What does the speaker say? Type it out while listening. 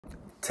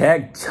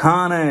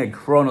Tectonic,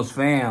 Chronos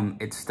fam,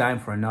 it's time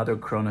for another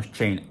Chronos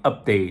chain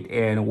update.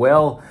 And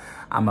well,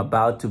 I'm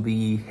about to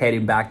be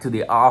heading back to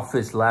the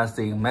office, last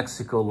day in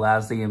Mexico,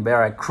 last day in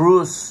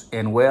Veracruz.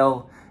 And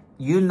well,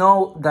 you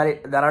know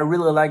that I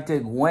really liked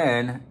it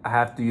when I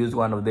have to use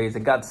one of these. I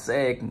got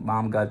sick,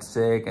 mom got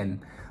sick,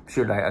 and I'm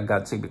sure that I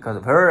got sick because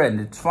of her,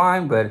 and it's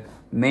fine. But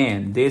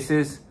man, this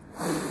is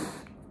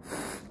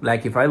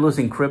like if I lose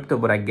in crypto,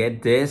 but I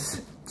get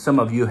this. Some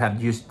of you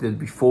have used it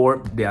before.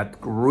 That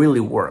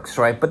really works,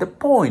 right? But the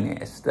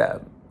point is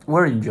that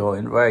we're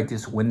enjoying, right,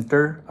 this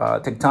winter.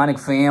 Tectonic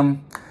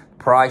fam,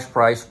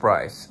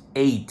 price.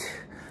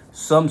 8.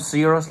 Some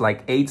zeros,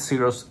 like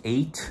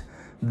 808.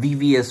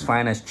 VVS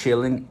Finance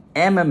chilling.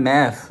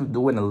 MMF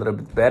doing a little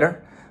bit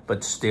better,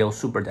 but still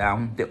super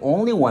down. The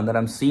only one that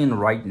I'm seeing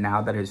right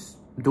now that is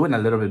doing a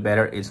little bit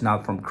better is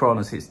not from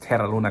Chronos, it's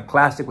Terra Luna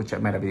Classic, which I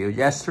made a video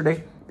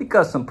yesterday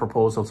because some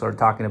proposals are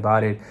talking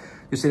about it.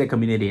 You see the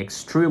community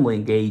extremely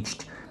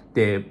engaged.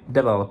 The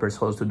developers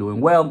also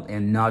doing well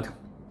and not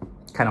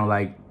kind of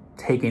like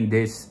taking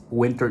this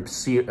winter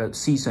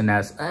season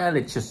as,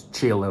 let's just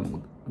chill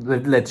and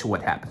let's see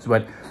what happens.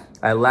 But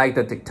I like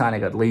the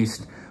Tectonic at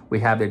least. We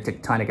have the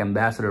Tectonic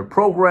Ambassador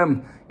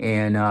program,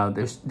 and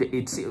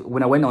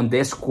when I went on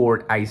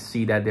Discord, I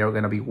see that they're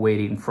gonna be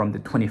waiting from the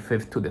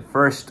 25th to the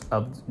 1st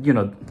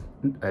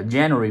of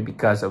January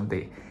because of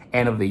the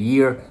end of the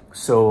year.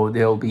 So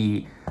they'll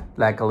be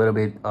like a little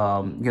bit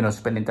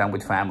spending time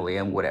with family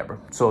and whatever.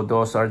 So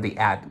those are the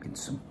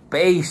admins.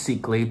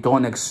 Basically,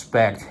 don't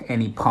expect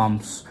any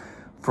pumps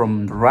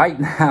from right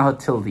now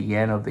till the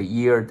end of the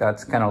year.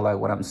 That's kind of like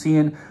what I'm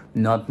seeing.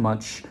 Not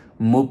much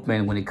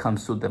movement when it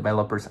comes to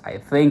developers, I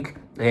think.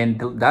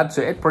 And that's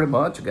it pretty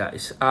much,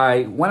 guys.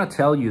 I want to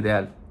tell you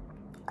that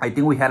I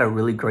think we had a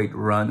really great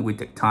run with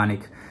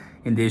Tectonic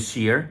in this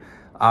year.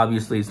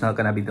 Obviously, it's not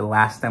going to be the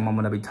last time I'm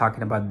going to be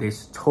talking about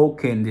this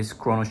token, this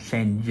Chronos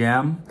chain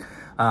gem.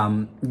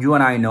 You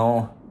and I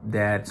know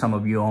that some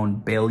of you own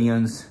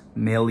billions,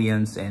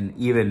 millions, and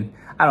even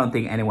I don't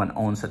think anyone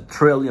owns $1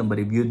 trillion. But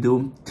if you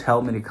do,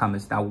 tell me in the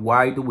comments. Now,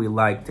 why do we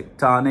like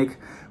Tectonic?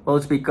 Well,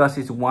 it's because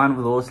it's one of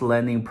those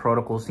lending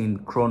protocols in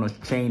Chronos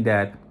chain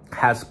that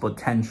has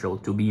potential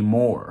to be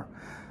more.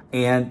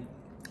 And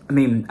I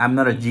mean, I'm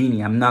not a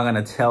genie. I'm not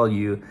going to tell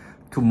you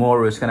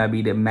tomorrow is going to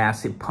be the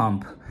massive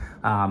pump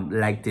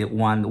like the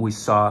one we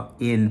saw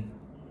in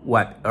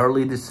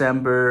early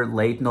December,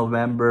 late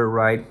November,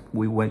 right?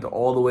 We went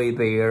all the way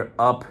there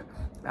up.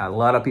 A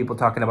lot of people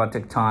talking about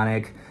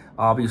Tectonic.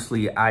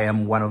 Obviously, I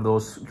am one of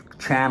those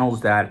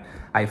channels that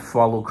I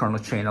follow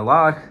Chronos chain a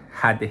lot.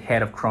 Had the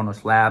head of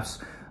Chronos Labs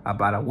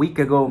about a week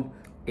ago,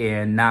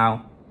 and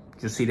now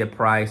you see the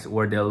price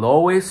were the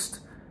lowest.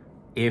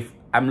 If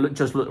I'm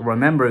just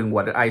remembering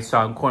what I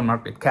saw in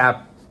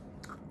CoinMarketCap,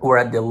 we're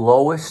at the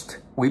lowest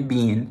we've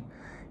been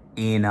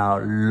in a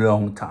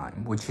long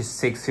time, which is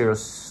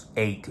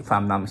 608 if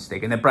I'm not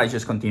mistaken. The price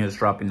just continues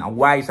dropping. Now,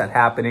 why is that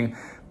happening?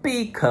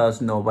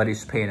 Because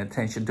nobody's paying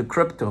attention to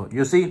crypto.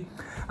 You see,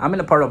 I'm in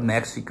a part of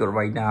Mexico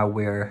right now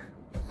where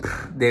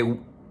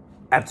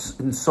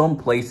in some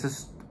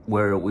places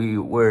where we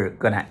were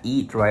gonna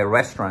eat, right,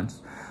 restaurants,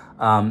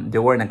 they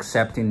weren't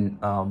accepting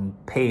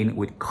paying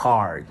with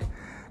card,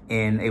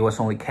 and it was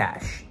only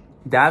cash.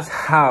 That's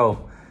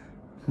how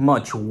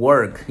much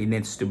work it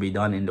needs to be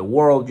done in the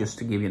world. Just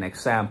to give you an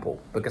example,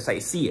 because I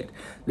see it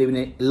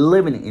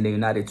living in the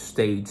United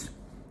States,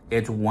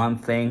 it's one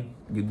thing.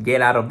 You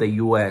get out of the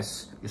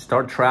US, you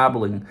start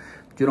traveling,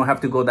 you don't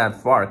have to go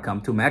that far, come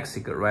to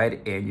Mexico,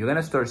 right? And you're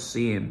gonna start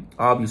seeing,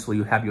 obviously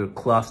you have your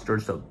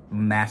clusters of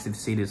massive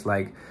cities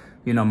like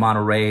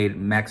Monterrey,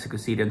 Mexico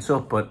City and so,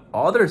 but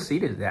other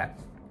cities that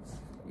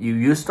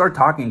you start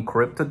talking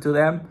crypto to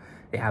them,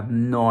 they have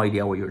no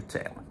idea what you're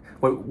telling,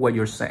 what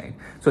you're saying.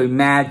 So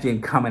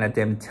imagine coming at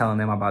them, telling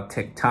them about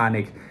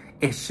Tectonic.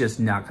 It's just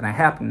not gonna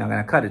happen, not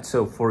gonna cut it.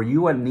 So for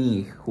you and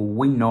me, who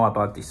we know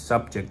about the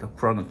subject of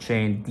Chronos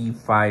chain,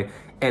 DeFi,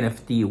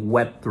 NFT,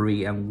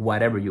 Web3, and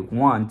whatever you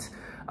want,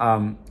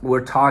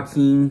 we're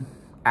talking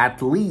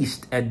at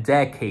least a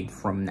decade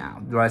from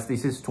now. Right?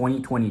 This is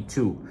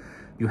 2022.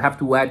 You have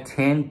to add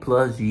 10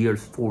 plus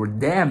years for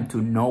them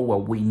to know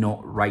what we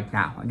know right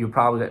now. And you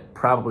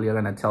probably are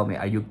gonna tell me,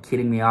 are you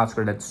kidding me,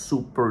 Oscar? That's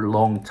super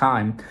long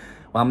time.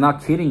 Well, I'm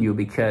not kidding you,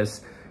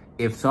 because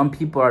if some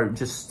people are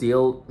just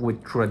still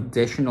with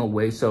traditional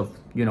ways of,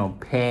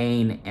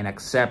 paying and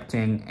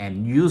accepting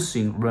and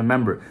using,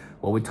 remember,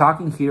 what we're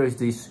talking here is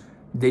these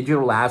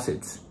digital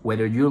assets.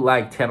 Whether you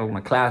like Terra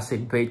Luna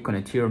Classic,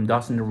 Bitcoin, Ethereum,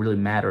 doesn't really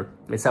matter.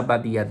 It's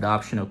about the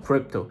adoption of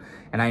crypto.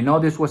 And I know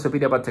this was a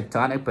video about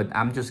Tectonic, but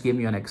I'm just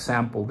giving you an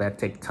example that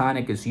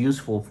Tectonic is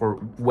useful for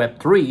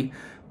Web3,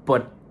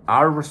 but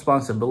our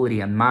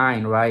responsibility and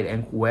mine, right,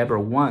 and whoever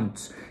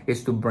wants,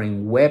 is to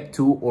bring Web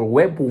 2 or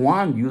Web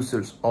 1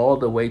 users all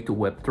the way to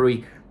Web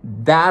 3.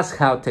 That's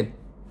how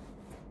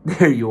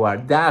there you are.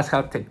 That's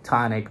how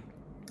Tectonic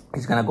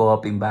it's gonna go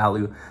up in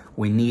value.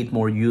 We need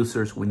more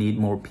users, we need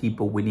more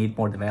people, we need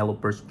more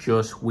developers,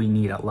 we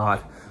need a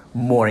lot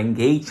more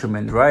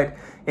engagement, right?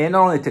 And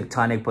not only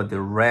Tectonic, but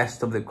the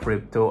rest of the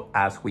crypto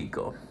as we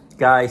go.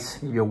 Guys,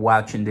 if you're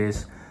watching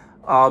this,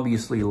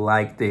 obviously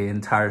like the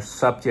entire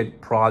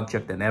subject,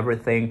 project, and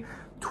everything.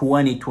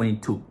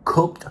 2022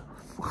 cooked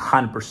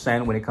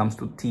 100% when it comes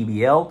to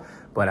TVL,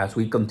 but as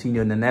we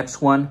continue in the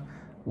next one,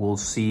 we'll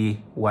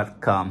see what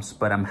comes.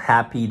 But I'm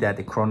happy that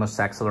the CRONOS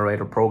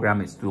Accelerator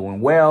program is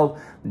doing well.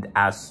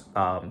 As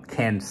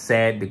Ken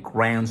said, the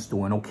grant's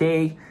doing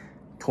okay.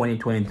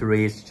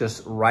 2023 is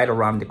just right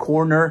around the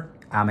corner.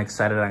 I'm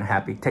excited and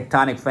happy.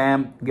 Tectonic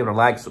fam, give it a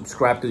like,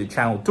 subscribe to the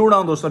channel, turn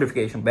on those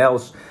notification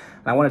bells.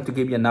 And I wanted to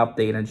give you an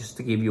update and just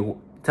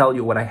to tell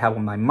you what I have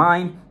on my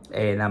mind.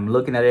 And I'm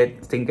looking at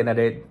it, thinking at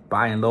it,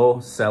 buying low,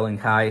 selling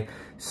high,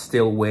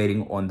 still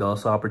waiting on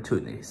those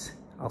opportunities.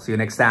 I'll see you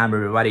next time,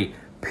 everybody.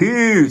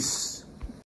 Peace.